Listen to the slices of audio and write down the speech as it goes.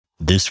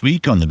This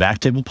week on the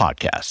Backtable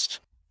Podcast.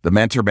 The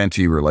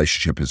mentor-mentee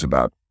relationship is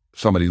about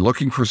somebody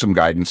looking for some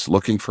guidance,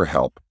 looking for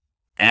help,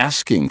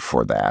 asking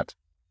for that,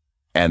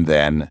 and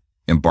then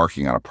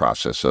embarking on a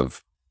process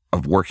of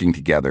working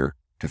together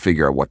to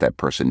figure out what that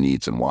person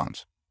needs and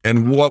wants.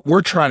 And what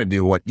we're trying to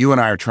do, what you and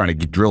I are trying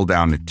to drill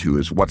down into,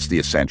 is what's the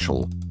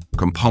essential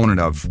component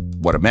of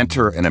what a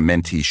mentor and a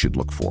mentee should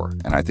look for.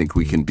 And I think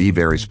we can be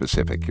very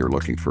specific. You're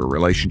looking for a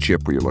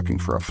relationship, or you're looking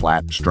for a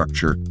flat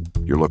structure,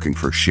 you're looking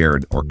for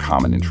shared or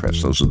common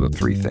interests. Those are the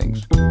three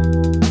things.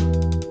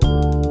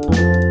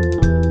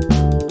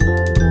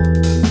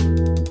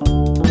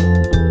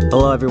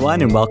 Hello,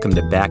 everyone, and welcome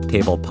to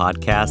Backtable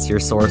Podcast, your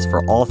source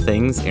for all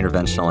things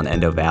interventional and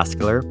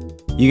endovascular.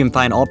 You can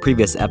find all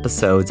previous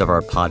episodes of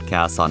our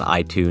podcast on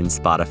iTunes,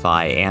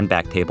 Spotify, and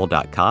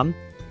Backtable.com.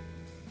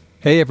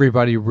 Hey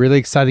everybody, really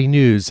exciting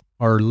news.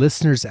 Our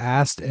listeners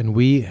asked and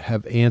we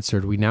have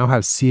answered. We now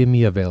have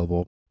CME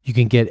available. You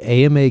can get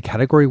AMA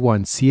Category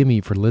 1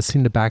 CME for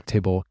listening to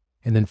Backtable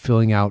and then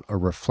filling out a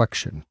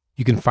reflection.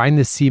 You can find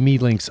the CME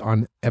links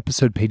on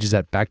episode pages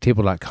at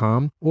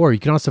backtable.com, or you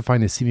can also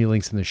find the CME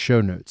links in the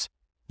show notes.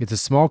 It's a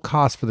small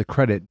cost for the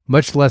credit,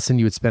 much less than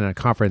you would spend at a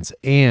conference,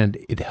 and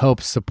it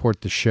helps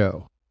support the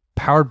show.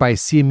 Powered by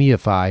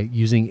CMEify,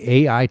 using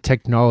AI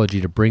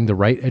technology to bring the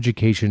right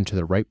education to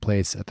the right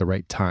place at the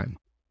right time.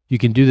 You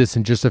can do this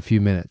in just a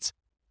few minutes.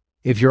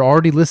 If you're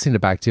already listening to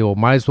Backtable,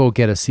 might as well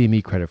get a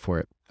CME credit for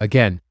it.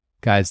 Again,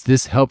 guys,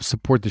 this helps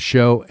support the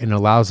show and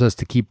allows us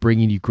to keep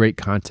bringing you great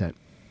content.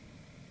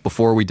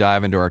 Before we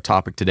dive into our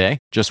topic today,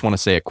 just want to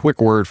say a quick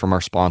word from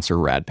our sponsor,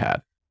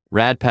 RadPad.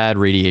 RadPad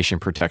radiation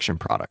protection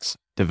products,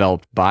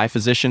 developed by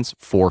physicians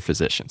for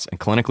physicians and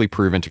clinically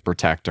proven to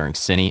protect during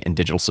cine and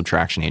digital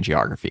subtraction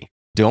angiography.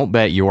 Don't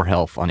bet your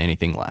health on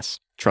anything less.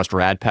 Trust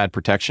RadPad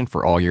protection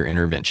for all your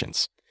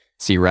interventions.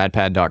 See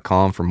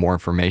radpad.com for more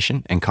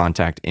information and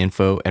contact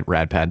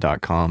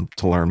info@radpad.com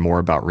to learn more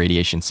about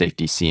radiation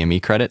safety CME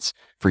credits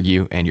for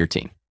you and your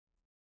team.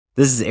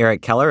 This is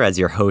Eric Keller as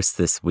your host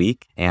this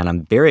week, and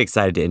I'm very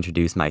excited to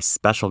introduce my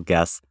special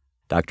guest,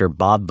 Dr.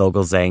 Bob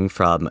Vogelzang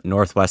from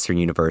Northwestern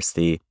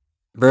University.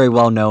 Very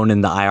well known in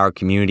the IR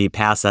community,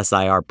 past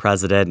SIR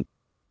president,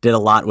 did a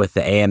lot with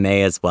the AMA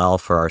as well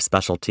for our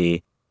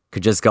specialty.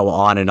 Could just go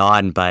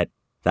on, but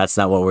that's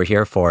not what we're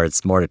here for.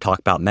 It's more to talk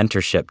about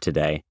mentorship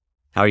today.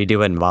 How are you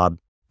doing, Bob?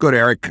 Good,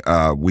 Eric.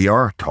 We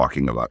are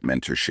talking about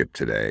mentorship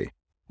today.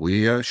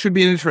 We should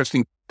be an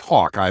interesting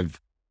talk. I've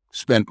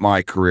spent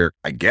my career,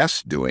 I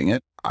guess, doing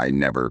it. I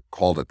never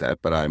called it that,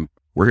 but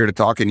we're here to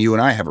talk, and you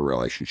and I have a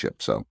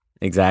relationship, so.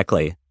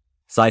 Exactly.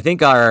 So I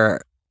think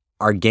our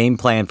game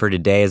plan for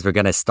today is we're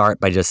going to start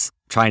by just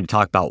trying to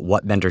talk about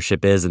what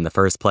mentorship is in the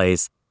first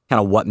place,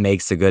 kind of what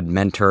makes a good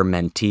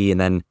mentor-mentee,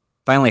 and then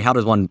finally, how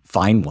does one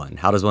find one?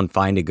 How does one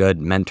find a good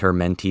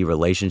mentor-mentee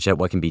relationship?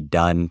 What can be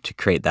done to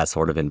create that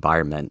sort of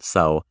environment?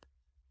 So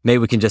maybe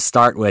we can just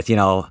start with,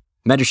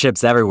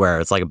 mentorship's everywhere.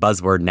 It's like a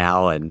buzzword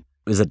now. And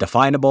is it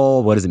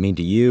definable? What does it mean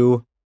to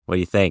you? What do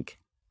you think?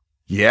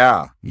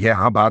 Yeah.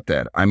 How about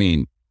that? I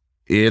mean,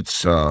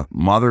 it's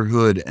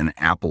motherhood and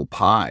apple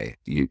pie.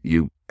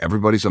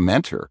 Everybody's a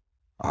mentor.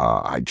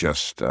 I'm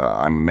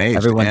amazed.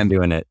 Everyone's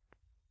doing it.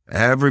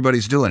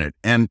 Everybody's doing it.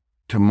 And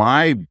to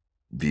my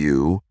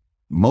view,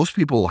 most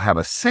people have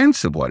a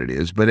sense of what it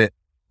is, but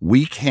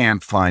we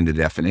can't find a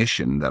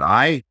definition that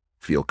I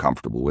feel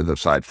comfortable with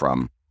aside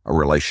from a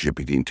relationship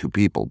between two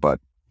people. But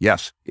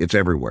yes, it's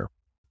everywhere.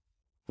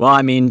 Well,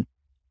 I mean,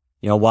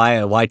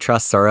 why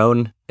trust our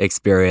own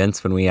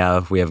experience when we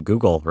have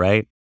Google,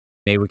 right?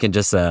 Maybe we can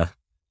just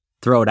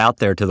throw it out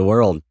there to the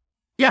world.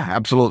 Yeah,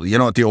 absolutely. You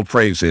know what the old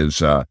phrase is,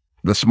 the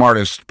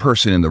smartest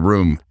person in the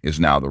room is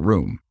now the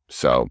room.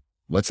 So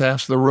let's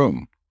ask the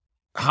room.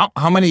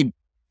 How many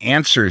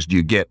answers do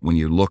you get when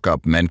you look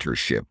up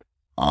mentorship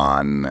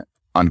on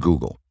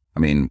Google? I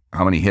mean,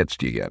 how many hits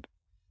do you get?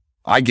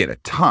 I get a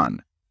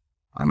ton.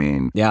 I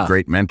mean,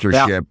 Great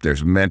mentorship. Yeah.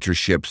 There's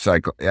mentorship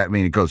cycle. I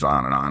mean, it goes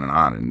on and on and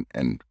on,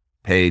 and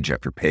page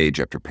after page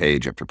after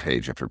page after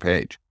page after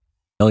page.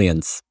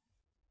 Millions.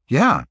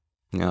 Yeah.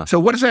 Yeah. So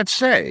what does that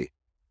say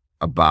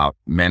about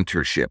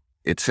mentorship?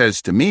 It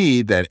says to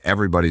me that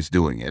everybody's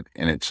doing it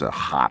and it's a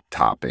hot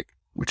topic,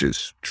 which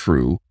is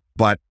true.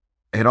 But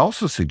it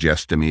also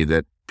suggests to me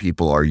that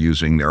people are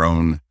using their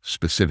own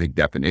specific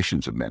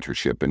definitions of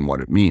mentorship and what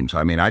it means.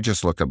 I mean, I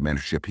just looked up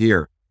mentorship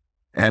here,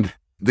 and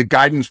the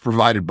guidance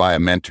provided by a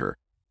mentor,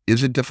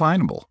 is it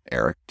definable,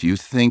 Eric? Do you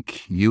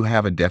think you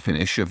have a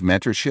definition of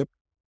mentorship?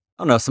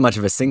 I don't know so much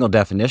of a single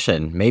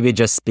definition. Maybe it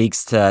just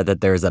speaks to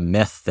that there's a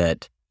myth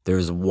that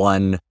there's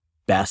one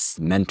best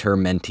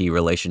mentor-mentee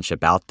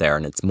relationship out there,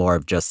 and it's more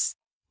of just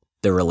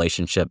the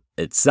relationship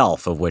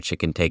itself, of which it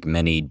can take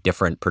many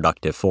different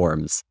productive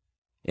forms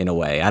in a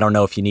way. I don't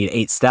know if you need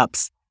 8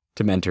 steps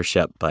to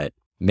mentorship, but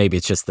maybe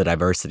it's just the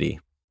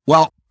diversity.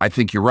 Well, I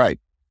think you're right.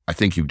 I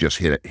think you've just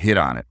hit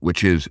on it,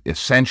 which is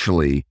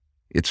essentially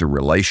it's a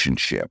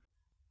relationship.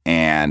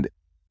 And,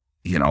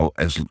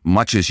 as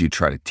much as you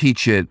try to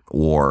teach it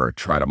or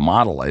try to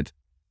model it,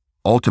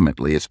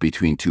 ultimately it's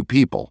between two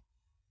people.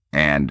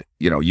 And,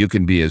 you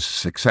can be as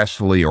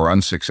successfully or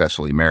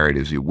unsuccessfully married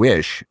as you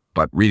wish,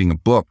 but reading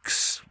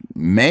books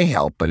may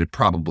help, but it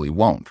probably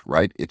won't,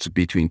 right? It's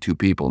between two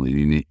people and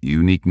the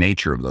unique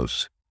nature of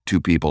those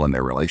two people and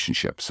their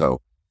relationship.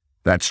 So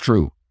that's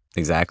true.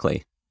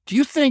 Exactly. Do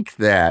you think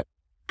that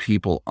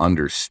people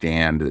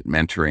understand that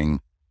mentoring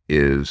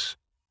is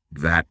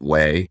that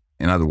way?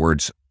 In other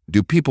words,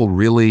 do people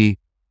really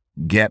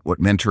get what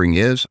mentoring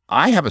is?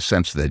 I have a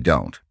sense they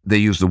don't. They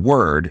use the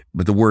word,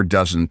 but the word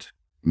doesn't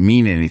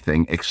mean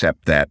anything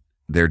except that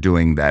they're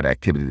doing that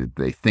activity that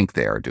they think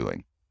they are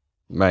doing.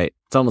 Right.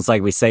 It's almost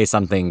like we say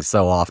something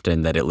so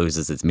often that it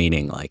loses its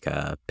meaning, like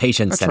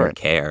patient-centered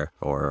care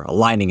or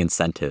aligning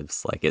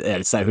incentives. Like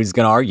it's who's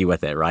going to argue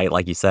with it, right?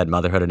 Like you said,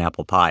 motherhood and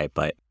apple pie.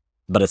 But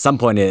at some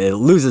point, it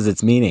loses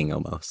its meaning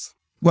almost.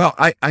 Well,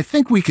 I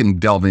think we can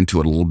delve into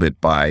it a little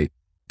bit by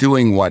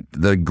doing what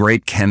the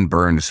great Ken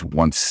Burns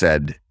once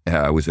said.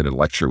 I was at a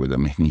lecture with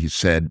him, and he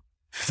said,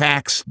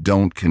 facts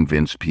don't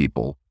convince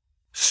people.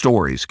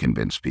 Stories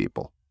convince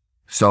people.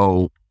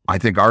 So I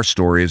think our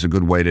story is a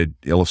good way to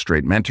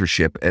illustrate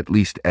mentorship, at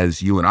least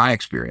as you and I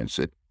experience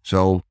it.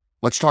 So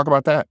let's talk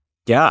about that.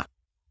 Yeah,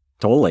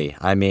 totally.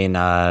 I mean,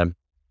 I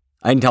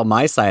can tell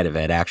my side of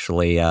it,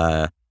 actually.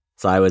 So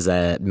I was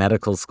at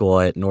medical school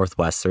at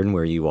Northwestern,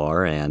 where you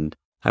are, and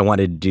I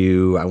wanted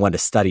to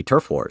study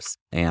turf wars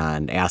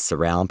and asked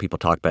around. People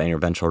talked about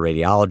interventional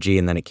radiology,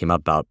 and then it came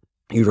up about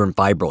uterine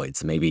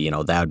fibroids. Maybe,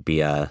 that would be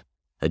a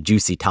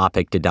juicy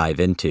topic to dive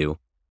into.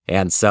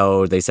 And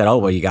so they said, oh,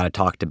 well, you got to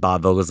talk to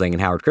Bob Vogelsang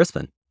and Howard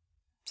Crispin.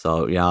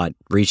 So, I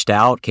reached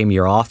out, came to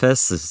your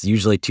office. It's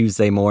usually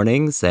Tuesday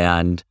mornings,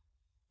 and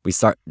we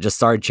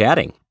started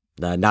chatting,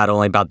 not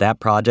only about that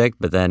project,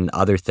 but then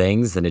other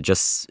things. And it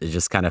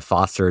just kind of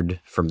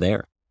fostered from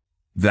there.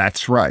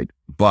 That's right.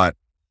 But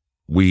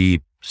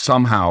we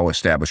somehow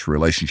established a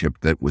relationship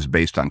that was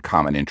based on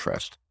common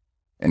interest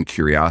and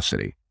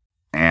curiosity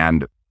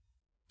and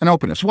an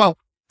openness. Well,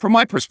 from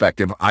my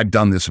perspective, I've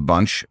done this a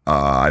bunch.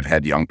 I've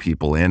had young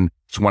people in.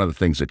 It's one of the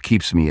things that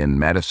keeps me in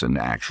medicine,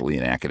 actually,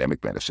 in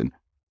academic medicine.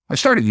 I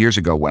started years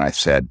ago when I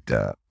said,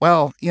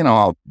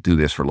 I'll do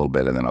this for a little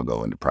bit and then I'll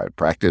go into private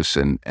practice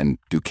and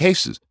do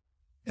cases.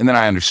 And then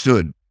I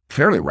understood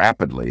fairly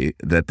rapidly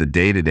that the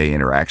day-to-day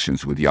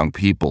interactions with young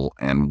people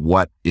and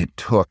what it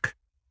took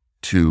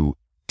to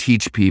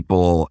teach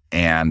people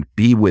and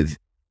be with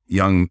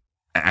young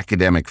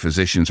academic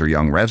physicians or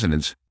young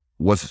residents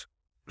was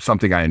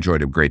something I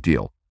enjoyed a great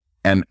deal.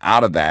 And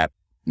out of that,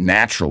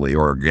 naturally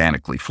or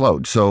organically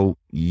flowed. So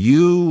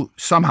you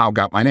somehow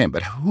got my name,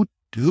 but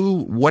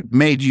what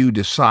made you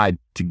decide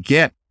to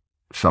get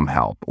some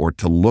help or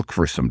to look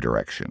for some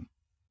direction?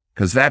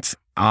 Because that's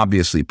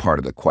obviously part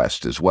of the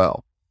quest as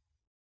well.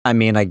 I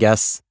mean, I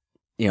guess,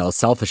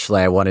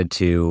 selfishly, I wanted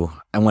to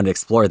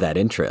explore that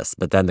interest.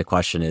 But then the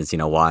question is,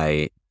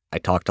 why I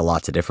talk to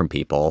lots of different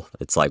people.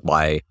 It's like,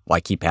 why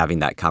keep having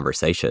that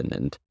conversation?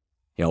 And,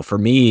 for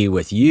me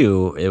with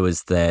you, it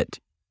was that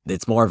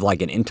it's more of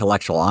like an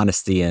intellectual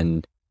honesty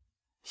and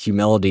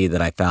humility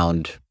that I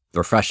found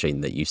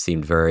refreshing, that you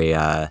seemed very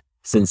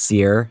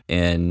sincere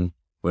in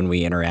when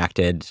we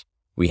interacted.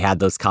 We had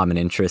those common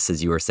interests,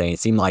 as you were saying. It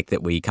seemed like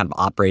that we kind of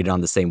operated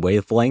on the same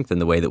wavelength in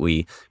the way that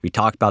we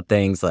talked about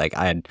things. Like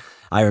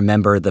I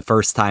remember the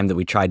first time that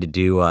we tried to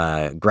do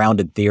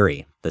grounded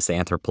theory, this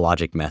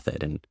anthropologic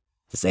method. And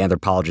this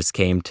anthropologist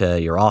came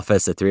to your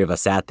office. The three of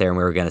us sat there and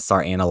we were going to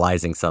start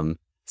analyzing some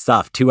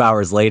stuff. 2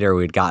 hours later,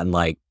 we'd gotten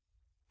like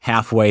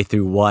halfway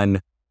through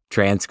one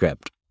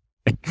transcript.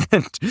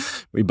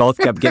 we both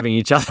kept giving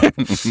each other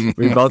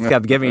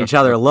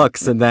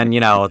looks. And then,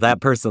 that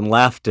person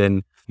left,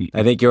 and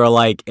I think you were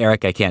like,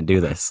 Eric, I can't do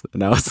this.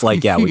 And I was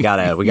like, yeah, we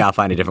gotta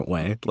find a different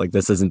way. Like,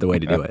 this isn't the way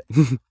to do it.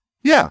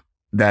 Yeah,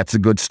 that's a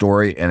good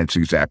story, and it's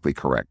exactly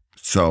correct.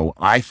 So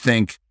I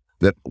think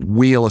that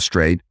we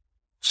illustrate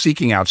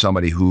seeking out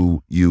somebody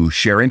who you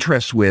share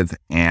interests with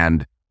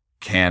and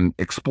can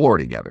explore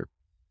together.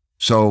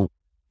 So,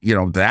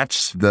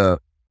 that's the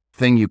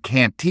thing you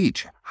can't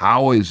teach.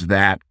 How is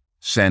that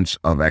sense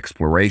of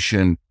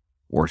exploration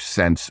or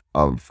sense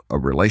of a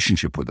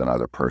relationship with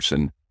another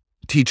person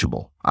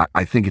teachable?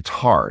 I think it's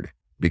hard,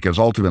 because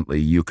ultimately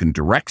you can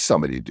direct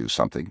somebody to do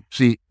something.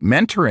 See,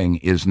 mentoring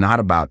is not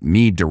about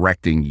me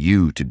directing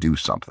you to do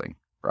something,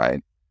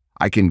 right?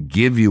 I can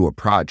give you a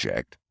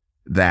project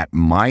that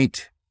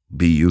might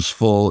be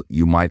useful.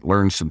 You might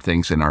learn some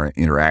things in our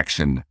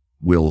interaction.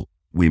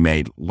 We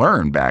may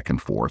learn back and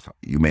forth.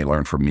 You may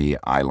learn from me.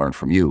 I learn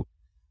from you.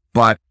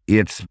 But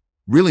it's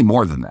really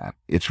more than that.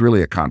 It's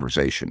really a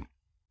conversation.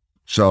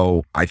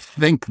 So I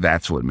think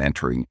that's what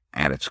mentoring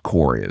at its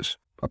core is,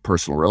 a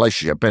personal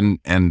relationship.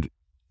 And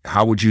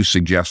how would you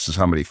suggest to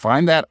somebody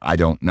find that? I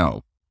don't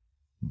know.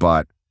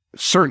 But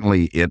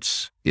certainly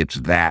it's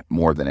that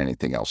more than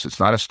anything else. It's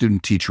not a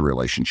student-teacher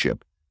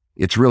relationship.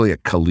 It's really a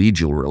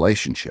collegial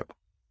relationship.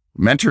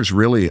 Mentors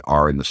really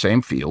are in the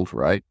same field,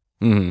 right?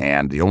 Mm-hmm.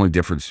 And the only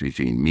difference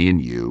between me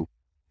and you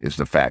is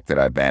the fact that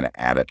I've been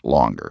at it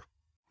longer,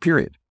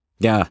 period.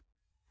 Yeah.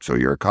 So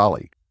you're a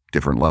colleague,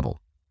 different level.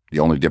 The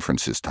only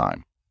difference is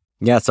time.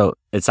 Yeah, so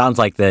it sounds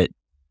like that,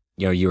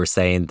 you were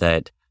saying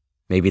that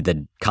maybe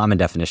the common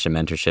definition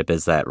of mentorship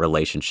is that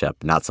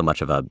relationship, not so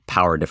much of a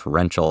power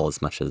differential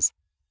as much as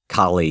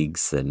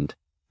colleagues. And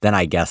then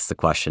I guess the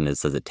question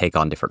is, does it take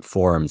on different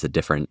forms at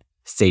different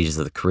stages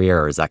of the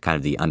career, or is that kind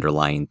of the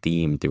underlying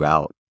theme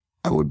throughout?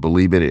 I would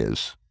believe it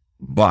is,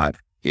 but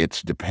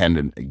it's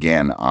dependent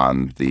again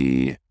on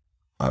the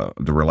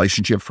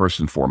relationship first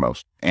and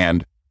foremost,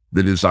 and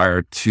the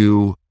desire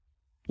to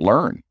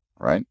learn,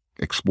 right?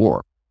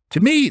 Explore. To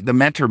me, the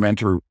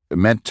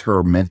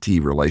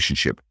mentor-mentee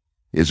relationship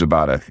is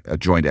about a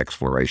joint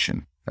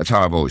exploration. That's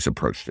how I've always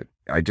approached it.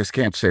 I just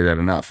can't say that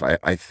enough.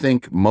 I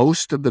think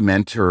most of the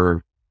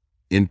mentoring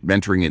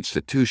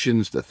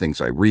institutions, the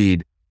things I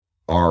read,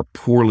 are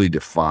poorly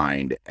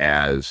defined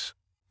as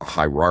a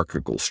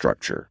hierarchical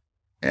structure.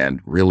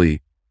 And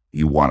really,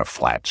 you want a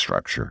flat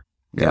structure.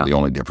 Yeah. The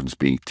only difference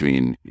being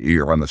between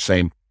you're on the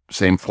same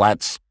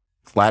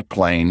flat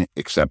plane,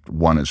 except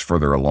one is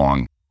further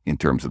along in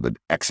terms of the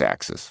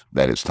x-axis.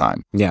 That is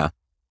time. Yeah.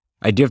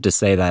 I do have to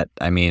say that,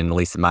 at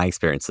least in my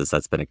experiences,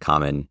 that's been a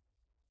common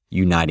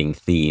uniting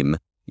theme,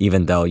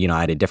 even though, I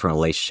had a different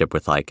relationship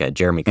with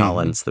Jeremy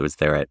Collins that was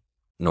there at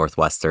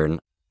Northwestern.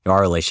 Our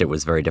relationship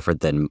was very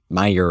different than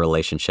your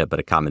relationship, but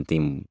a common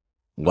theme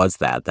was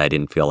that I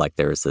didn't feel like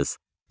there was this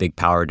big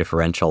power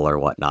differential or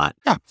whatnot,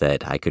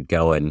 that I could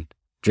go and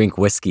drink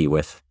whiskey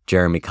with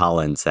Jeremy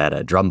Collins at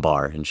a drum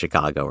bar in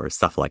Chicago or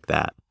stuff like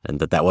that, and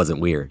that wasn't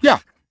weird. Yeah.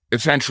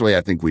 Essentially,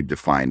 I think we've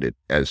defined it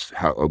as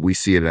how we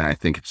see it, and I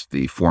think it's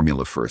the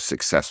formula for a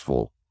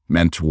successful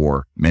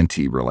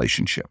mentor-mentee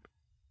relationship,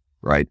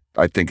 right?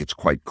 I think it's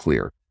quite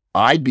clear.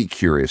 I'd be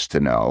curious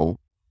to know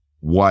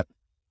what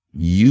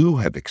you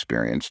have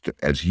experienced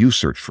as you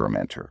search for a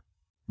mentor,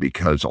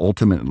 because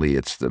ultimately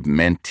it's the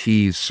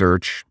mentee's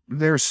search.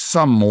 There's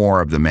some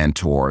more of the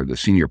mentor, the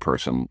senior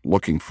person,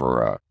 looking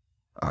for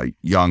a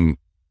young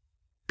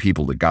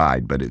people to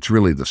guide, but it's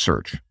really the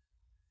search.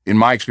 In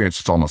my experience,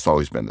 it's almost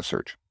always been the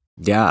search.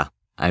 Yeah.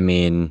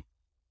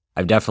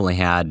 I've definitely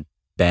had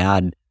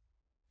bad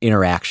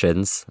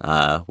interactions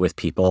with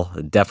people.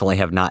 Definitely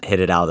have not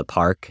hit it out of the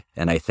park.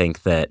 And I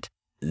think that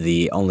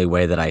the only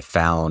way that I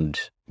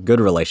found good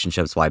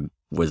relationships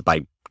was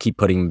by keep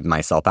putting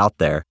myself out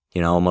there.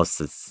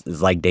 Almost it's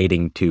like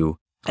dating to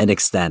an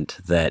extent,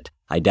 that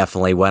I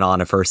definitely went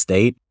on a first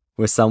date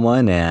with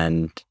someone,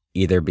 and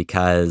either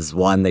because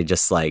one, they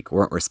just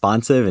weren't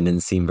responsive and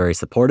didn't seem very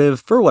supportive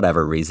for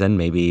whatever reason.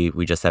 Maybe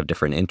we just have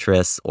different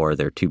interests, or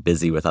they're too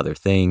busy with other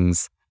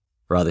things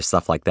or other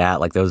stuff like that.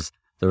 Those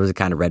are the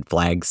kind of red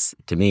flags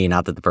to me.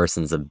 Not that the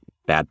person's a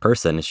bad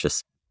person, it's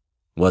just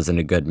wasn't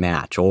a good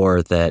match,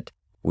 or that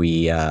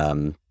we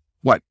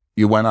What?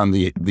 You went on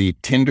the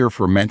Tinder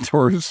for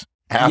mentors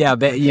app? Yeah,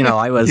 but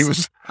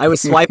I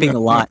was swiping a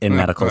lot in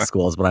medical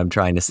school is what I'm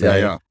trying to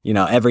say.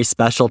 Yeah. Every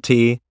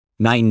specialty,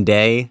 night and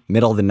day,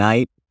 middle of the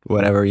night,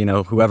 whatever,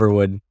 whoever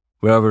would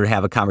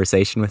have a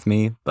conversation with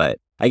me. But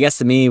I guess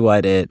to me,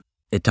 what it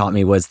taught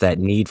me was that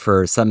need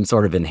for some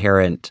sort of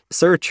inherent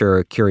search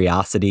or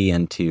curiosity,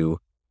 and to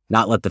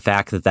not let the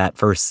fact that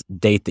first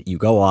date that you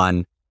go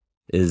on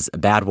is a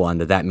bad one,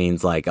 that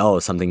means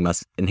something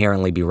must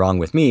inherently be wrong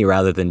with me,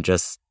 rather than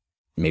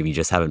maybe you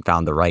just haven't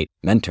found the right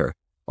mentor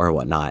or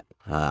whatnot.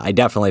 I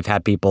definitely have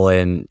had people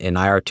in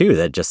IR too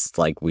that just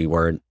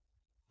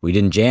we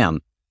didn't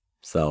jam.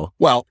 So,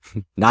 well,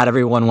 not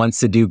everyone wants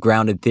to do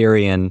grounded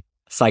theory and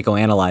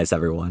psychoanalyze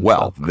everyone.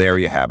 Well, there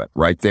you have it.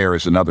 Right there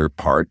is another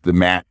part.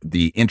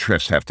 The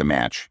interests have to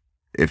match.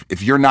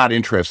 If you're not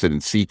interested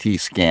in CT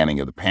scanning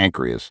of the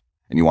pancreas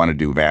and you want to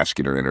do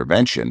vascular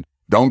intervention,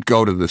 don't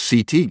go to the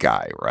CT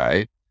guy,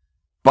 right?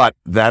 But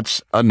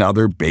that's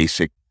another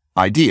basic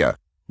idea.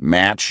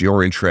 Match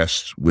your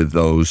interests with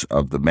those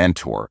of the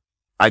mentor.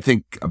 I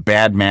think a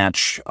bad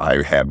match,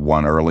 I had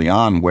one early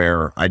on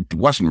where I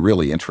wasn't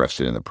really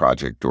interested in the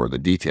project or the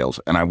details,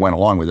 and I went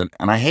along with it,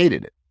 and I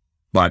hated it.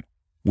 But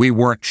we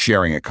weren't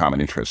sharing a common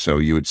interest. So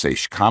you would say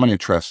common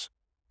interests,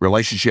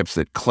 relationships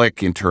that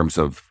click in terms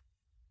of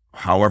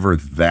however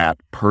that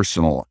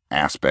personal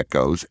aspect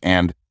goes,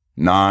 and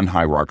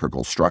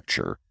non-hierarchical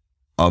structure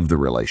of the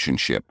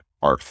relationship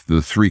are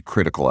the three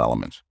critical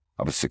elements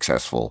of a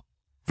successful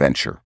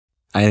venture.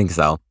 I think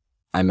so.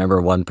 I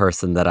remember one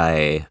person that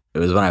it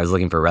was when I was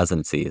looking for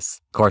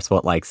residencies. Of course,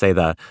 say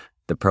the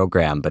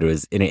program, but it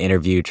was in an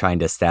interview trying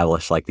to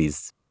establish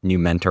these new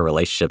mentor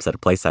relationships at a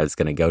place I was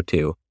going to go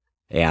to.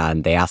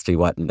 And they asked me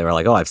and they were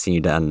like, "Oh, I've seen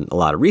you done a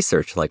lot of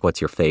research.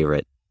 What's your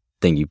favorite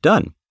thing you've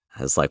done?"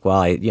 I was like,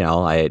 "Well,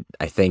 I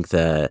think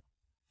the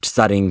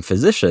studying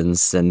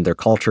physicians and their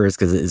cultures,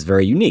 because it is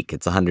very unique.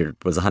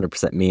 Was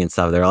 100% me and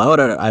stuff." They're like,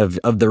 "Oh,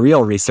 of the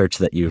real research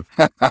that you've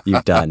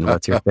done,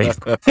 what's your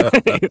favorite?"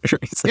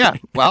 Yeah,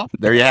 well,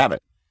 there you have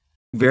it.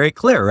 Very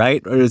clear,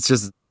 right? It's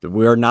just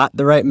we're not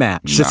the right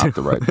match. Not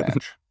the right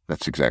match.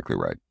 That's exactly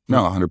right.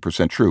 No,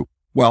 100% true.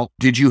 Well,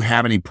 did you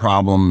have any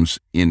problems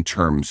in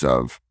terms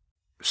of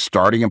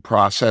starting a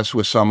process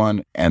with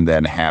someone and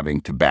then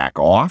having to back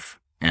off?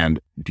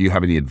 And do you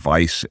have any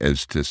advice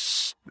as to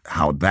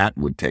how that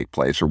would take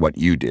place or what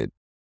you did?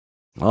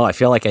 Well, I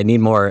feel like I need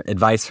more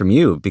advice from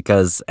you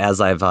because as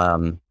I've,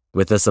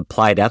 with this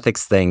applied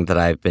ethics thing that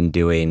I've been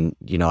doing,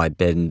 I've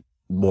been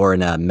more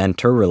in a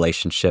mentor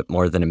relationship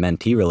more than a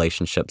mentee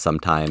relationship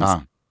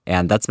sometimes.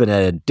 And that's been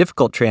a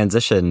difficult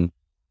transition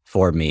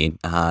for me,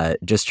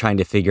 just trying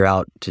to figure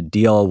out to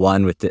deal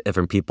with the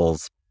different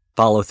people's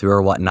follow through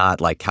or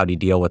whatnot. Like, how do you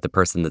deal with the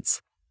person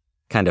that's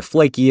kind of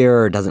flakier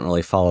or doesn't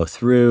really follow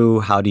through?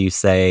 How do you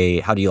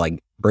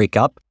like break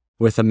up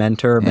with a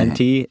mentor or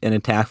mentee in a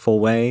tactful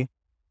way?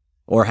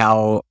 Or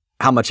how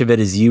much of it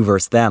is you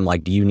versus them?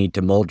 Like, do you need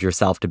to mold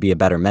yourself to be a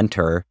better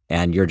mentor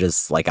and you're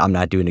just like, I'm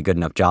not doing a good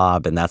enough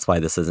job and that's why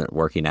this isn't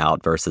working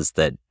out, versus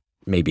that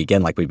maybe,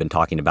 again, like we've been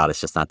talking about, it's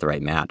just not the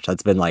right match.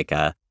 That's been like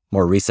a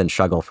more recent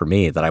struggle for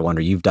me that I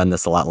wonder, you've done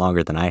this a lot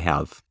longer than I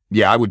have.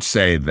 Yeah, I would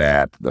say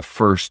that the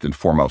first and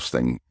foremost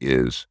thing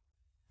is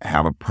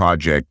have a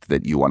project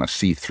that you want to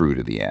see through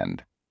to the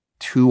end.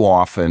 Too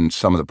often,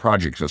 some of the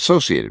projects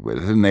associated with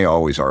it, and they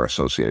always are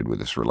associated with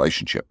this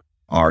relationship,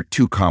 are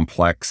too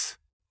complex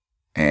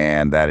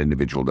and that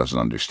individual doesn't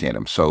understand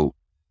them. So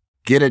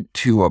get it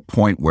to a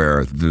point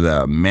where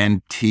the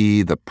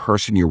mentee, the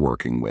person you're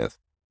working with,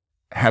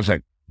 has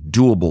a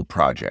doable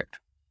project.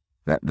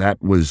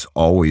 That was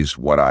always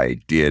what I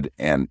did,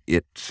 and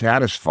it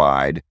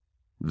satisfied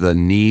the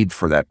need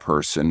for that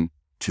person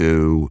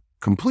to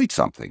complete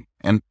something.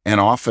 And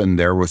often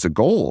there was a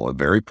goal, a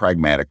very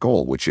pragmatic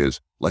goal, which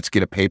is, let's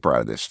get a paper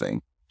out of this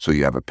thing so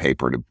you have a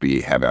paper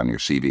to have on your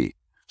CV.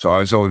 So I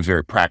was always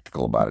very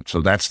practical about it. So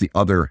that's the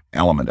other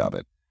element of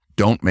it.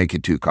 Don't make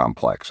it too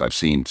complex. I've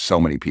seen so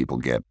many people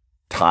get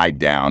tied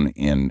down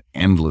in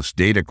endless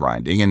data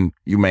grinding, and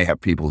you may have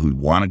people who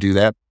want to do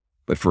that.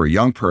 But for a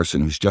young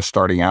person who's just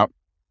starting out,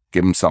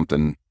 give them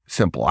something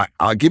simple.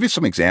 I'll give you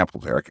some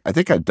examples, Eric. I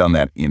think I've done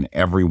that in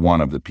every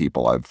one of the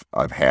people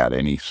I've had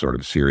any sort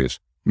of serious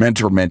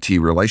mentor-mentee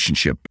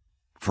relationship.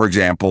 For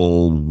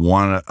example,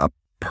 a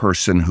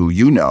person who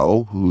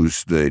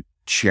who's the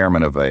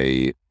chairman of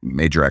a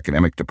major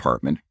academic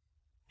department,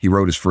 he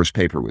wrote his first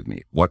paper with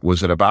me. What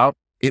was it about?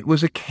 It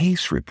was a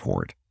case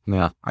report.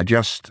 Yeah. I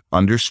just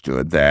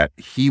understood that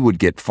he would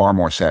get far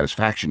more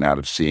satisfaction out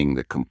of seeing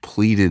the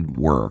completed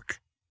work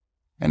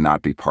and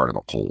not be part of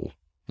a whole.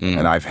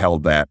 And I've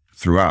held that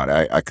throughout.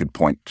 I could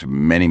point to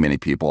many, many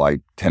people. I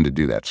tend to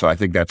do that. So I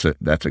think that's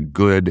a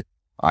good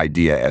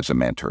idea as a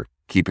mentor.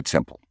 Keep it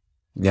simple.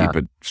 Yeah. Keep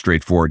it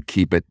straightforward.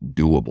 Keep it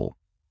doable.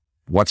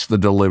 What's the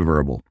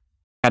deliverable?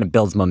 Kind of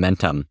builds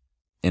momentum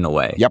in a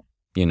way. Yep.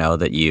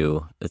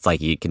 It's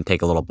like you can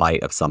take a little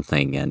bite of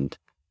something and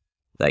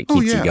that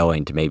keeps you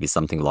going to maybe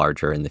something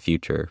larger in the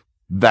future.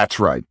 That's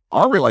right.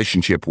 Our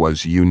relationship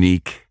was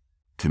unique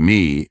to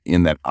me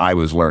in that I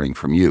was learning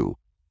from you,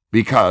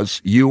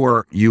 because you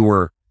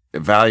were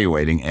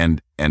evaluating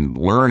and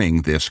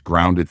learning this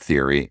grounded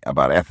theory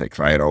about ethics.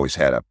 I had always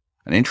had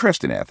an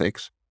interest in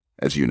ethics,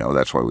 as you know.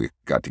 That's why we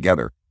got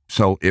together.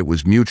 So it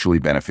was mutually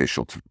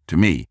beneficial to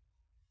me.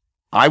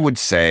 I would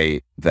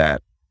say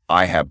that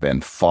I have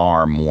been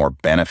far more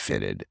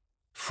benefited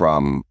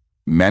from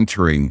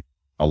mentoring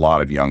a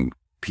lot of young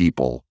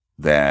people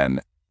than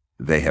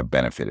they have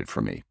benefited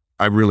from me.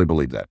 I really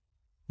believe that,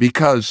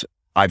 because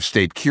I've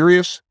stayed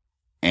curious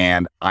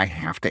and I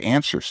have to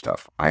answer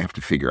stuff. I have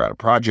to figure out a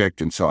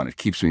project and so on. It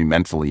keeps me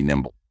mentally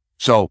nimble.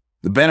 So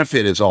the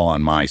benefit is all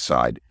on my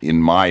side,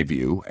 in my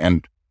view.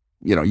 And,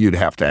 you'd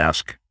have to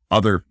ask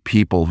other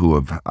people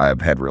who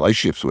I've had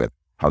relationships with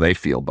how they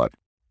feel, but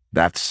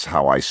that's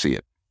how I see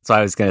it. So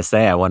I was going to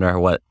say, I wonder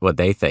what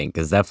they think,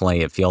 because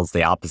definitely it feels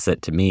the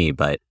opposite to me.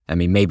 But I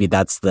mean, maybe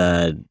that's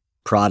the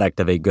product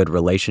of a good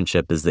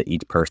relationship, is that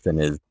each person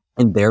is,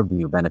 in their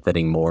view,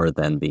 benefiting more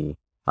than the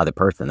other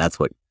person. That's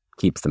what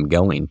keeps them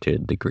going to a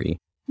degree.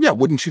 Yeah,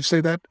 wouldn't you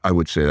say that? I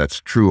would say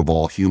that's true of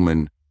all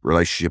human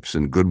relationships,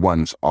 and good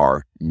ones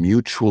are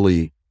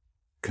mutually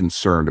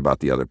concerned about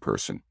the other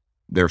person.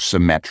 They're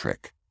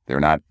symmetric. They're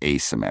not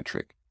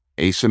asymmetric.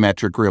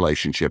 Asymmetric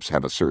relationships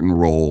have a certain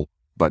role,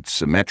 but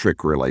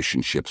symmetric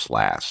relationships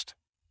last.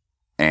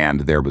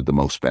 And they're the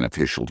most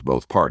beneficial to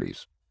both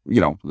parties.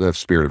 The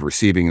spirit of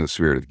receiving and the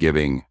spirit of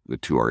giving, the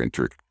two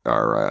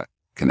are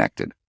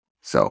connected.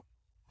 So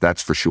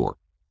that's for sure.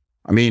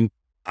 I mean,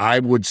 I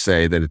would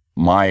say that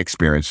my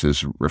experience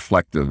is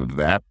reflective of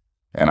that.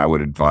 And I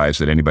would advise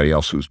that anybody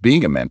else who's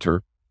being a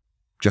mentor,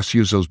 just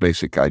use those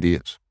basic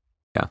ideas.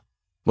 Yeah.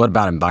 What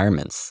about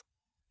environments?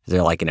 Is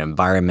there like an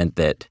environment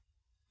that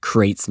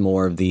creates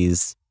more of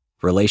these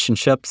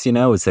relationships?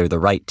 Is there the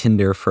right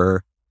Tinder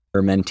for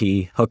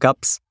mentee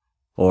hookups?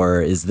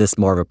 Or is this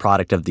more of a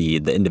product of the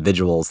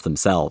individuals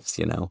themselves,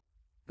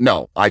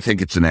 No, I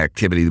think it's an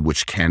activity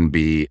which can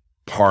be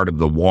part of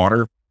the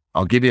water.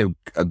 I'll give you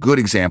a good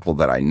example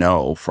that I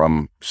know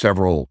from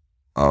several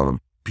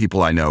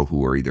people I know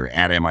who are either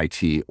at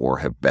MIT or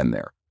have been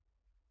there.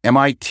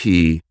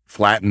 MIT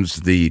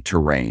flattens the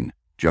terrain,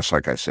 just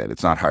like I said.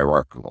 It's not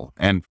hierarchical.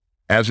 And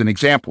as an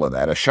example of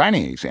that, a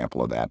shining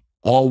example of that,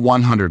 all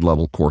 100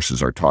 level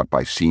courses are taught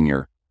by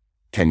senior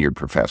tenured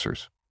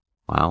professors.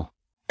 Wow.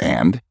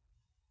 And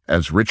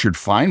as Richard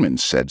Feynman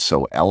said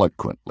so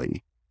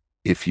eloquently,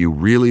 if you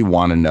really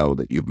want to know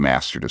that you've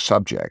mastered a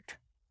subject,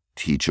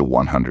 teach a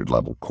 100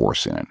 level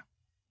course in it.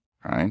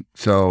 Right?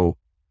 So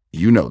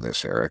you know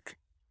this, Eric.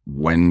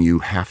 When you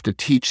have to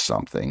teach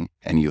something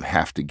and you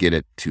have to get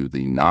it to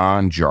the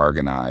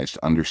non-jargonized,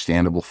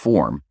 understandable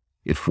form,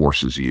 it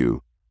forces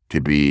you to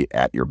be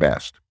at your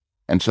best.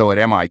 And so at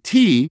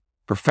MIT,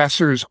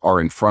 professors are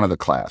in front of the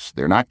class.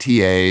 They're not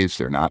TAs.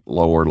 They're not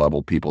lower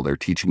level people. They're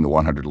teaching the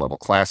 100 level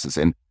classes.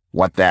 And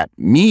what that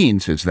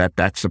means is that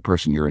that's the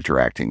person you're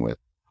interacting with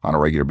on a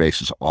regular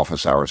basis,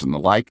 office hours and the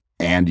like.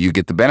 And you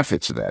get the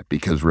benefits of that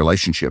because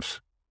relationships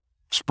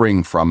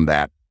spring from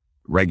that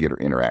regular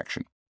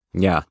interaction.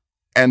 Yeah.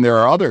 And there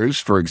are others,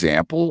 for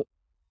example,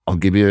 I'll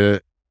give you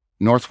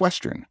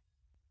Northwestern.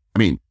 I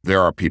mean,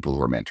 there are people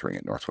who are mentoring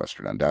at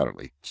Northwestern,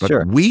 undoubtedly. But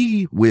Sure.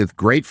 we, with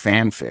great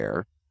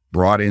fanfare,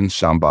 brought in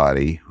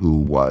somebody who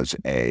was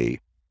a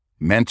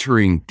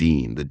mentoring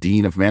dean, the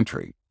dean of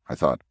mentoring. I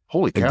thought,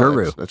 holy The cow,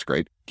 guru. that's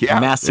great. Yeah,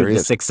 Mastered there the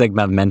is. Six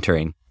Sigma of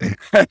mentoring.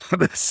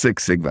 The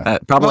Six Sigma.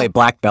 Probably Well, a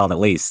black belt at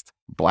least.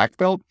 Black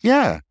belt?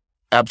 Yeah,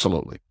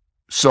 absolutely.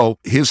 So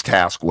his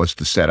task was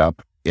to set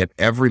up at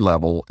every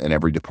level in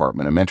every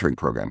department a mentoring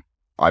program.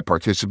 I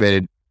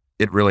participated.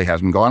 It really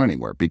hasn't gone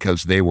anywhere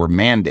because they were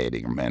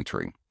mandating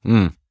mentoring.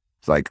 Mm.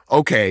 It's like,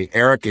 okay,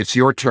 Eric, it's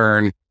your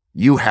turn.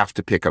 You have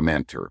to pick a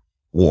mentor.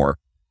 Or,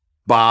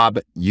 Bob,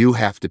 you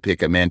have to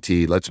pick a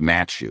mentee. Let's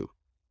match you.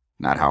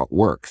 Not how it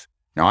works.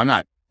 Now, I'm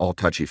not all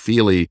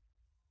touchy-feely,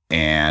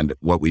 and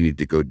what we need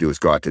to go do is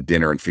go out to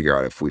dinner and figure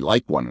out if we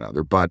like one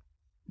another. But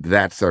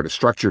that sort of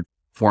structured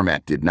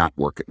format did not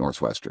work at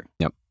Northwestern.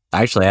 Yep.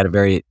 I actually had a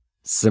very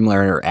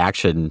similar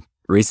interaction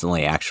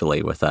recently,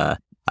 actually, with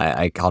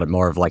I called it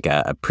more of like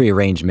a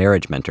prearranged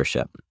marriage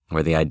mentorship,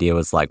 where the idea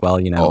was like,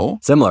 well,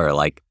 similar,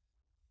 like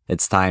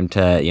it's time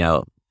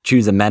to,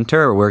 choose a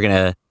mentor, or we're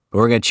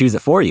gonna choose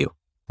it for you.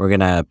 We're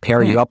gonna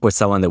pair you up with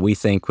someone that we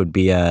think would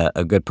be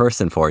a good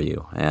person for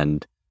you.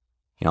 And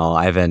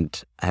I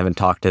haven't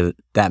talked to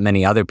that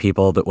many other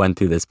people that went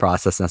through this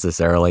process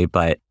necessarily,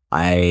 but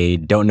I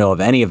don't know of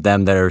any of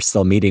them that are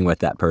still meeting with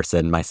that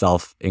person,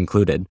 myself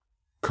included.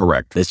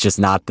 Correct. It's just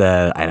not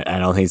I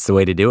don't think it's the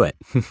way to do it.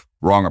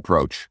 Wrong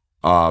approach.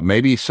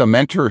 Maybe some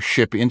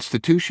mentorship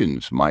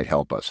institutions might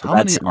help us. How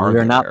many are We're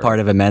there? not part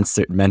of a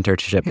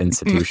mentorship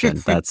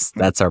institution.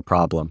 That's our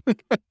problem.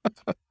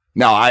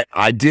 Now,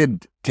 I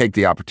did take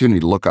the opportunity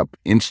to look up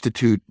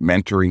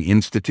Mentoring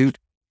Institute.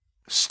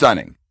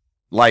 Stunning.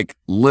 Like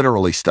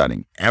literally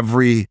stunning.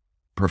 Every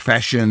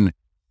profession,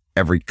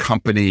 every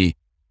company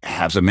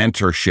has a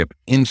mentorship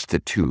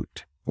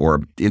institute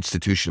or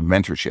institution of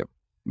mentorship.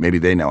 Maybe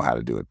they know how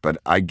to do it, but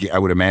I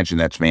would imagine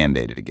that's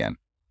mandated again.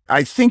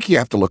 I think you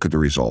have to look at the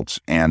results,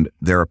 and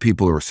there are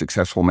people who are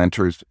successful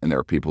mentors, and there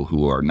are people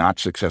who are not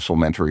successful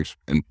mentors,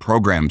 and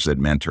programs that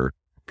mentor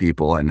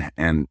people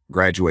and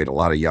graduate a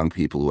lot of young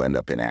people who end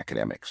up in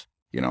academics.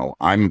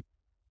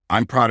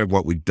 I'm proud of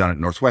what we've done at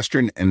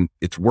Northwestern, and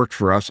it's worked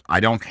for us. I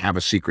don't have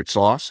a secret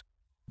sauce,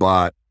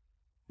 but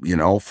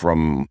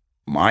from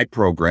my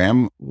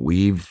program,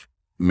 we've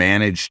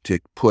managed to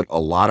put a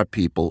lot of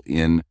people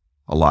in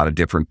a lot of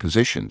different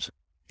positions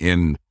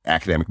in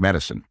academic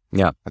medicine.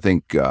 Yeah. I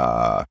think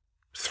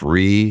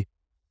 3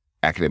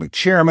 academic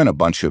chairmen, a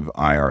bunch of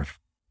IR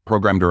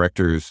program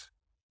directors,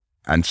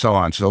 and so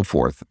on and so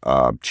forth,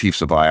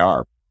 chiefs of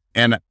IR.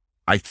 And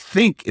I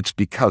think it's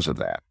because of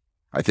that.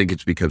 I think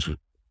it's because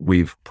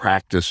we've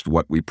practiced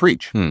what we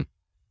preach. In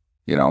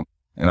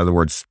other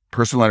words,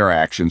 personal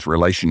interactions,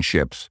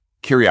 relationships,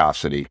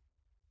 curiosity,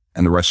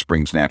 and the rest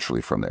springs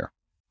naturally from there.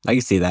 I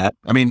can see that.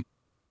 I mean,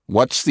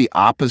 what's the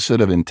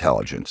opposite of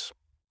intelligence?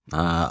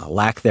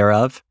 Lack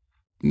thereof.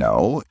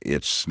 No,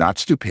 it's not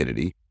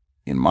stupidity.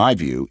 In my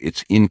view,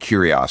 it's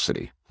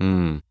incuriosity.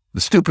 Hmm.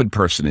 The stupid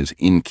person is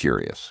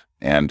incurious.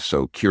 And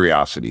so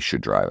curiosity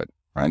should drive it,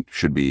 right?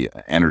 Should be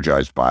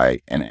energized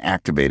by and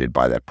activated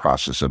by that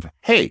process of,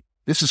 hey,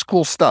 this is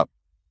cool stuff.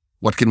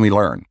 What can we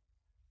learn?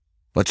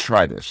 Let's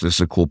try this. This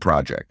is a cool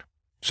project.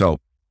 So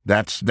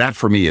that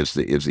for me is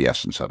the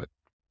essence of it.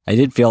 I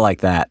did feel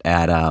like that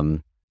at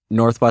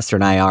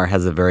Northwestern IR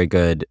has a very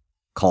good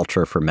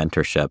culture for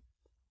mentorship.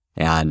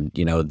 And,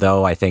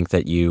 though I think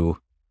that you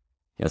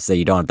say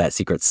you don't have that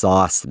secret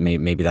sauce,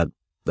 maybe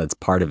that's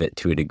part of it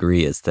to a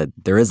degree, is that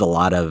there is a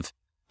lot of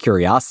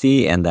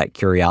curiosity, and that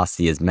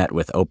curiosity is met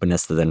with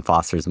openness that then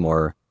fosters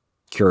more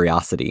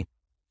curiosity.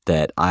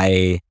 That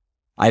I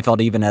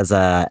felt even as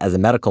a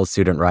medical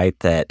student, right,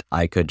 that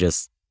I could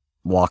just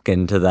walk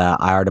into the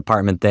IR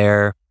department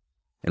there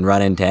and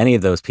run into any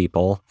of those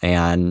people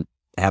and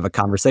have a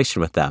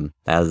conversation with them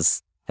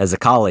as a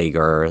colleague,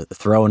 or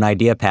throw an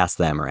idea past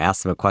them or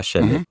ask them a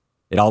question. Mm-hmm.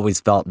 It always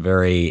felt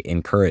very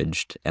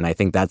encouraged. And I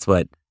think that's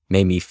what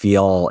made me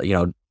feel,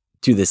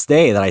 to this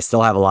day, that I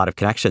still have a lot of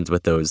connections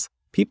with those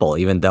people,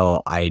 even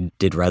though I'm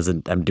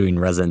doing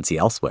residency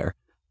elsewhere.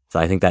 So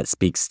I think that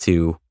speaks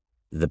to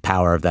the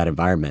power of that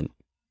environment.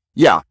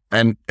 Yeah.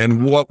 And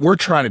what we're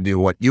trying to do,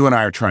 what you and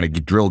I are trying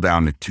to drill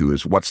down into,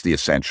 is what's the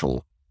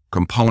essential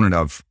component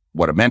of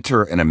what a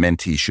mentor and a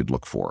mentee should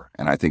look for.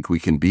 And I think we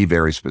can be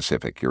very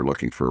specific. You're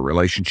looking for a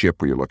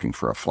relationship, or you're looking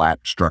for a flat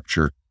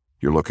structure.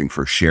 You're looking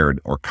for shared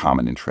or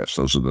common interests.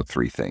 Those are the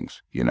three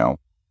things, you know.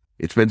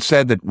 It's been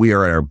said that we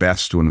are at our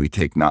best when we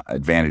take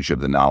advantage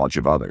of the knowledge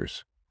of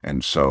others.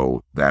 And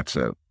so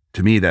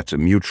to me, that's a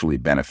mutually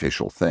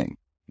beneficial thing.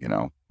 You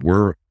know,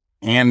 we're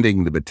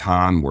handing the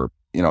baton.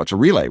 It's a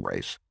relay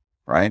race,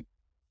 right?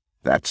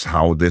 That's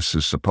how this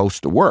is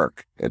supposed to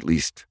work. At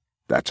least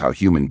that's how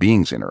human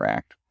beings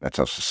interact. That's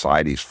how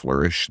societies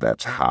flourish.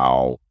 That's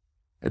how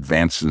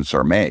advancements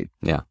are made.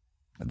 Yeah.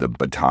 The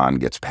baton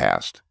gets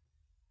passed.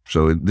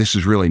 So this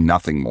is really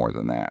nothing more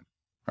than that,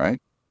 right?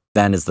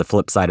 Then is the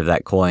flip side of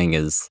that coin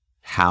is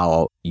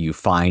how you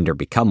find or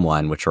become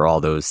one, which are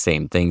all those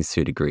same things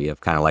to a degree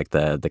of kind of like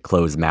the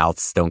closed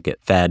mouths don't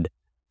get fed,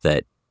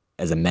 that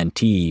as a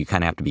mentee, you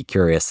kind of have to be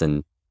curious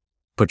and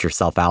put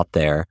yourself out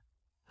there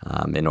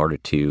in order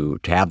to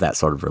have that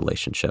sort of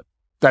relationship.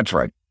 That's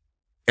right.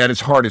 At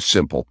its heart, it's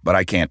simple, but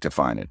I can't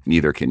define it.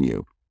 Neither can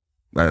you.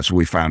 That's what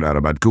we found out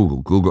about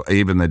Google. Google,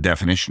 even the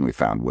definition we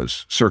found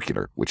was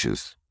circular, which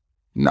is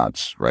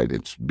nuts, right?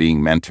 It's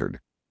being mentored.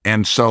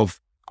 And so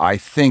I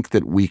think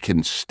that we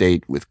can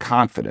state with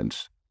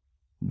confidence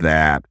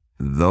that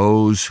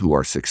those who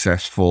are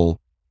successful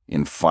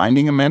in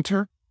finding a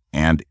mentor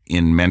and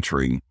in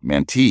mentoring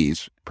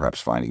mentees,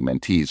 perhaps finding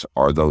mentees,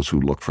 are those who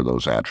look for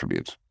those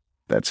attributes.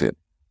 That's it.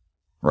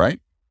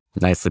 Right?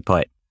 Nicely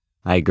put.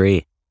 I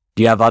agree.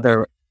 Do you have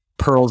other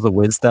pearls of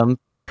wisdom?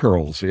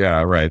 Pearls.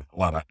 Yeah, right. A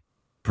lot of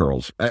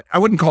pearls. I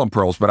wouldn't call them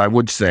pearls, but I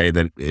would say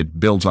that it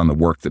builds on the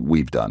work that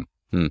we've done,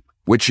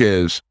 which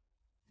is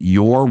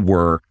your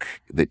work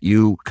that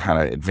you kind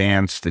of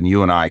advanced and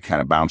you and I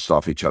kind of bounced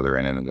off each other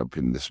and ended up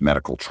in this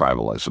medical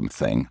tribalism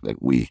thing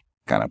that we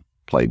kind of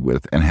played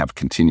with and have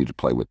continued to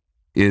play with,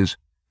 is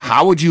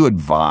how would you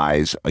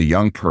advise a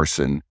young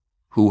person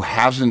who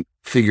hasn't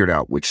figured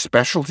out which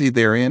specialty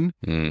they're in,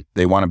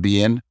 they want to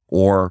be in,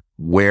 or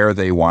where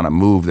they want to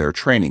move their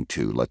training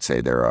to? Let's say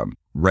they're a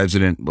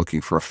resident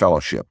looking for a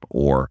fellowship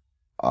or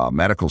a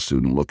medical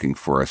student looking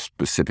for a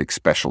specific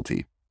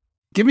specialty.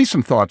 Give me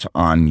some thoughts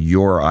on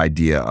your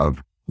idea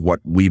of what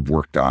we've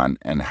worked on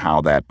and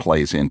how that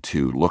plays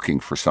into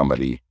looking for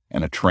somebody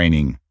in a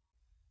training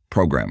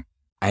program.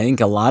 I think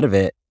a lot of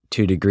it,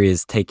 to a degree,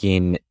 is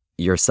taking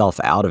yourself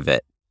out of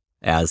it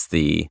as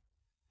the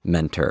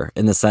mentor,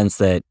 in the sense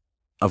that,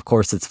 of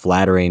course, it's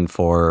flattering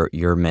for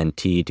your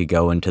mentee to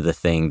go into the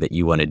thing that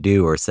you want to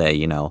do or say,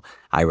 you know,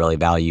 I really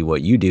value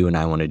what you do and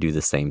I want to do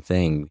the same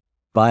thing.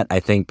 But I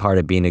think part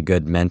of being a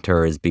good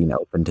mentor is being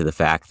open to the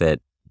fact that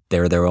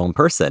they're their own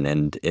person,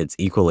 and it's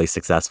equally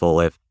successful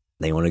if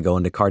they want to go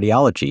into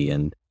cardiology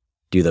and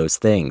do those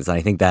things. And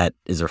I think that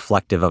is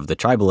reflective of the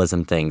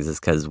tribalism things, is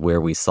because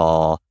where we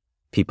saw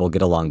people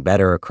get along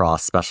better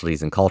across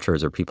specialties and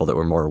cultures, or people that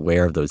were more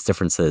aware of those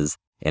differences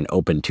and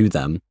open to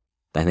them.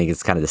 I think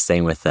it's kind of the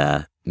same with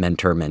the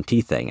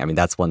mentor-mentee thing. I mean,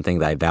 that's one thing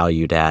that I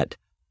valued at,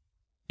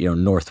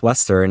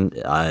 Northwestern,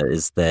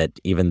 is that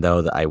even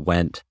though that I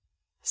went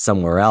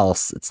somewhere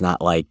else, it's not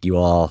like you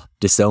all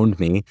disowned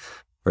me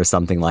or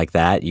something like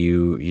that.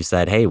 You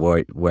said, hey,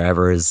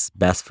 wherever is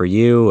best for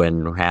you,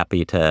 and we're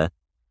happy to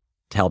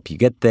help you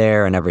get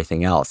there and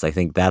everything else. I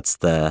think that's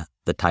the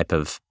type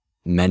of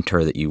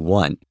mentor that you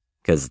want,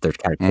 because they're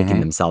kind of taking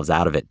themselves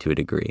out of it to a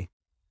degree.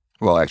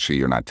 Well, actually,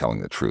 you're not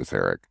telling the truth,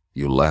 Eric.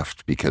 You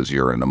left because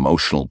you're an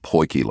emotional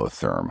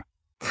poikilotherm.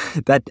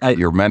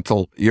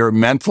 Your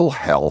mental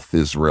health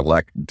is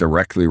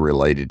directly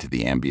related to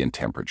the ambient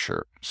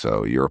temperature.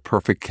 So you're a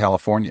perfect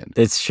Californian.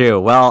 It's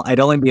true. Well, I'd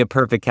only be a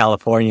perfect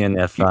Californian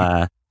if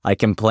I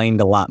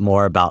complained a lot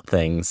more about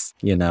things,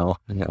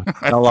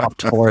 fell off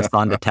course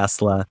onto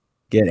Tesla,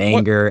 get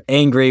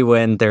angry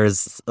when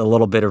there's a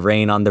little bit of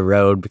rain on the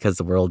road because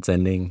the world's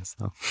ending.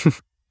 So.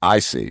 I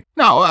see.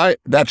 No,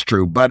 that's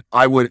true. But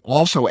I would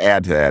also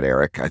add to that,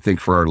 Eric, I think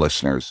for our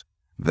listeners,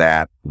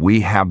 that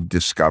we have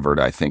discovered,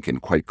 I think,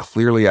 and quite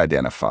clearly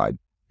identified,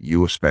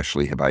 you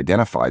especially have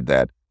identified,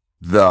 that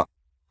the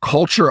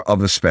culture of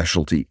the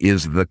specialty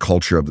is the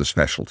culture of the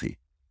specialty.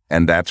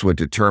 And that's what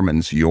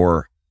determines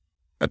your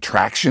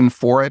attraction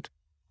for it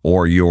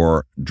or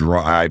your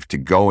drive to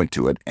go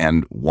into it,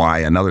 and why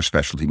another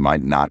specialty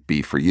might not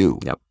be for you.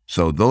 Yep.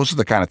 So those are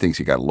the kind of things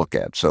you got to look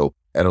at. So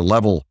at a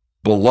level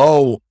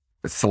below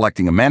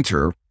selecting a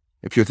mentor,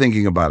 if you're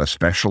thinking about a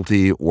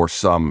specialty or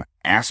some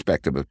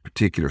aspect of a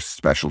particular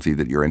specialty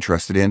that you're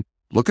interested in,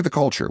 look at the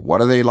culture.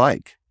 What are they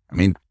like? I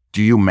mean,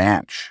 do you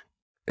match?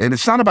 And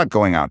it's not about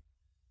going out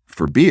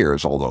for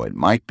beers, although it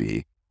might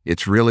be.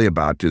 It's really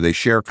about, do they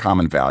share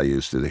common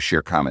values? Do they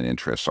share common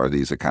interests? Are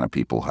these the kind of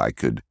people I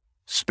could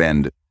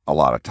spend a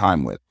lot of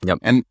time with? Yep.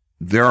 And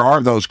there are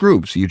those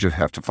groups. You just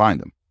have to find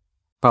them.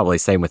 Probably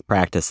same with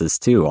practices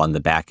too, on the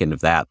back end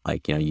of that.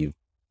 Like, you've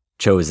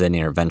chosen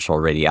interventional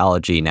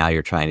radiology. Now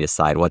you're trying to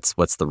decide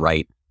what's the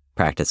right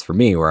practice for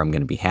me, where I'm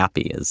going to be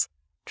happy, is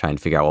trying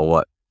to figure out,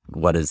 well,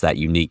 what is that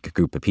unique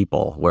group of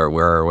people? Where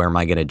am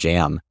I going to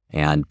jam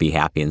and be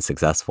happy and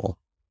successful?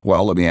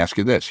 Well, let me ask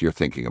you this. You're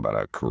thinking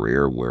about a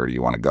career. Where do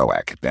you want to go?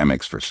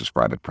 Academics versus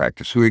private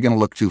practice. Who are you going to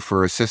look to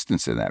for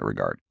assistance in that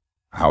regard?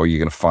 How are you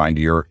going to find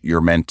your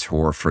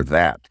mentor for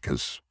that?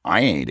 Because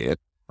I ain't it,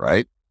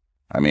 right?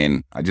 I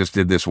mean, I just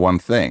did this one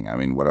thing. I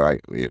mean,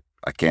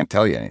 I can't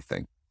tell you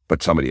anything,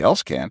 but somebody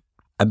else can.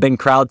 I've been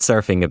crowd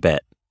surfing a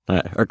bit,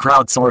 or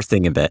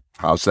crowdsourcing a bit.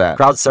 How's that?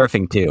 Crowd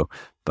surfing too,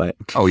 but.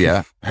 Oh,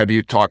 yeah. Have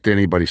you talked to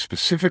anybody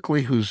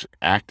specifically who's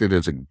acted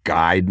as a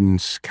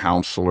guidance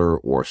counselor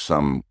or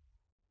somebody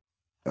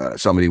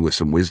with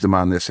some wisdom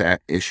on this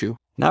issue?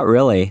 Not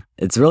really.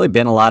 It's really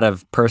been a lot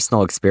of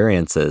personal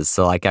experiences.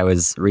 So like I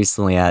was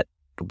recently at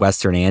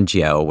Western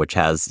Angio, which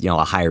has,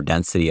 a higher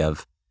density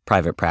of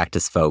private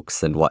practice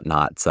folks and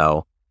whatnot.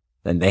 So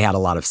then they had a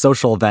lot of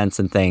social events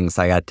and things.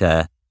 I got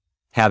to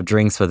have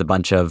drinks with a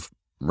bunch of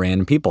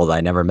random people that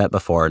I never met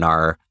before in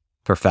our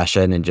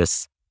profession and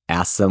just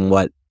ask them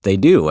what they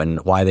do and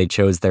why they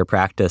chose their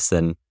practice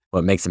and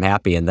what makes them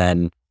happy. And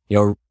then,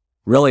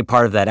 really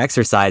part of that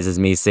exercise is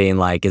me seeing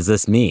like, is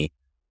this me?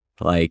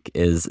 Like,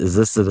 is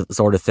this the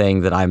sort of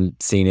thing that I'm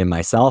seeing in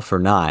myself or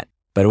not?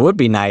 But it would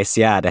be nice,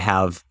 to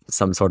have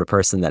some sort of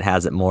person that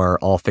has it more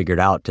all figured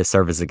out to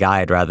serve as a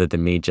guide rather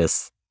than me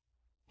just,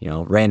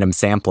 random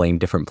sampling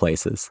different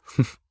places.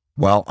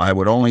 Well, I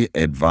would only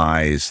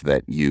advise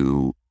that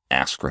you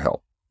ask for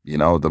help.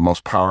 The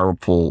most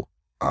powerful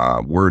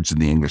words in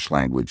the English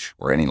language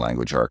or any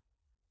language are,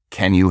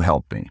 can you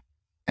help me?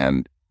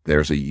 And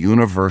there's a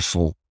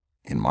universal,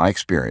 in my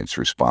experience,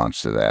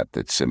 response to that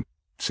that's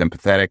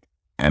sympathetic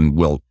and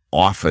will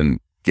often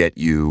get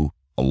you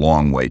a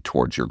long way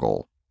towards your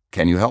goal.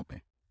 Can you help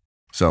me?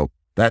 So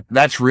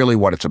that's really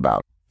what it's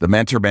about. The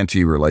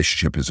mentor-mentee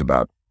relationship is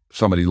about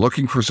somebody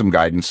looking for some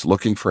guidance,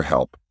 looking for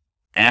help,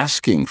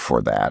 asking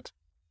for that,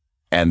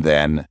 and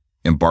then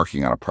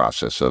embarking on a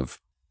process of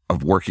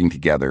working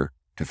together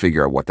to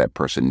figure out what that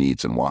person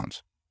needs and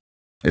wants.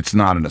 It's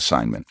not an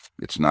assignment.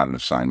 It's not an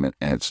assignment,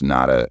 and it's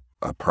not a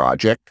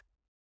project.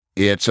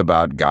 It's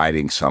about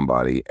guiding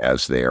somebody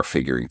as they are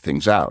figuring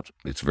things out.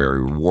 It's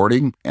very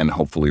rewarding and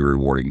hopefully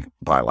rewarding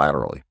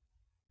bilaterally.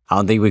 I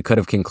don't think we could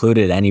have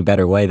concluded any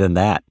better way than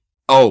that.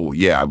 Oh,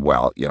 yeah.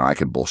 Well, I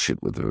can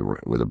bullshit with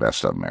the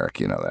best of them, Eric.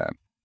 You know that.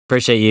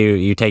 Appreciate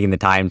you taking the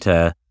time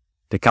to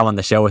come on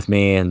the show with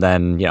me. And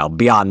then,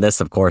 beyond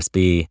this, of course,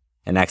 be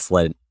an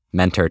excellent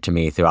mentor to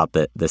me throughout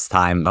this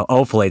time.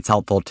 Hopefully it's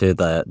helpful to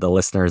the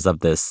listeners of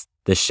this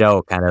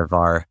show, kind of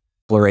our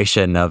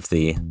exploration of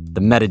the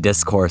meta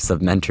discourse of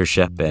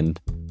mentorship and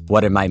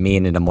what it might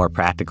mean in a more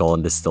practical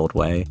and distilled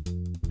way.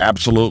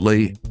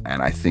 Absolutely.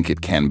 And I think it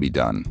can be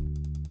done.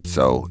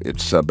 So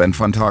it's been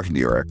fun talking to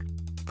you, Eric.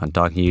 Fun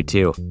talking to you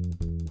too.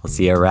 I'll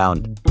see you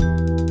around.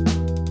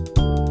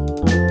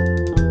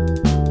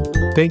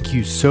 Thank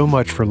you so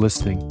much for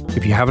listening.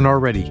 If you haven't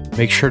already,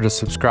 make sure to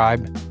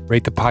subscribe,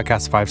 rate the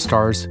podcast 5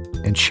 stars,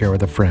 and share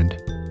with a friend.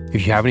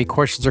 If you have any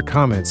questions or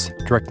comments,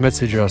 direct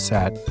message us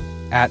at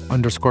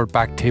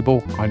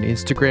 @_Backtable on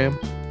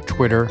Instagram,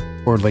 Twitter,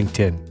 or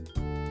LinkedIn.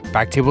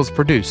 Backtable is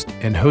produced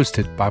and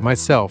hosted by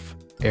myself,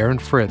 Aaron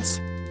Fritz,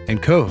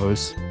 and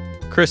co-hosts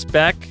Chris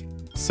Beck,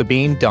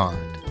 Sabine Dond,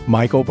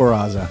 Michael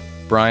Barraza,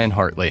 Brian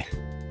Hartley.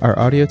 Our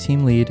audio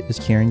team lead is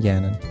Kieran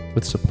Gannon,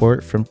 with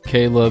support from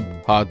Caleb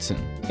Hodson,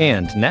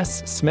 and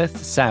Ness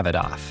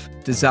Smith-Savadoff.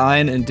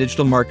 Design and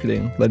Digital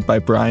Marketing led by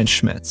Brian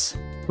Schmitz,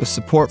 with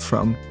support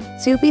from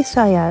Zubi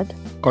Sayed,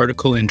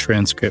 Article and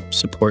transcript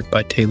support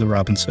by Taylor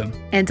Robinson,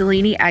 and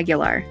Delaney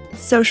Aguilar.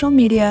 Social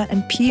media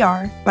and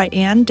PR by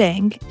Ann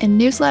Dang, and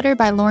newsletter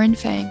by Lauren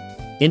Fang.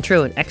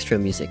 Intro and extra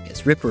music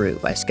is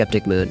Ripperoo by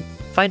Skeptic Moon.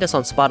 Find us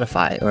on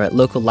Spotify or at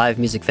local live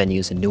music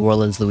venues in New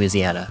Orleans,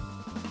 Louisiana.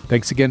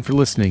 Thanks again for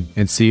listening,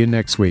 and see you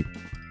next week.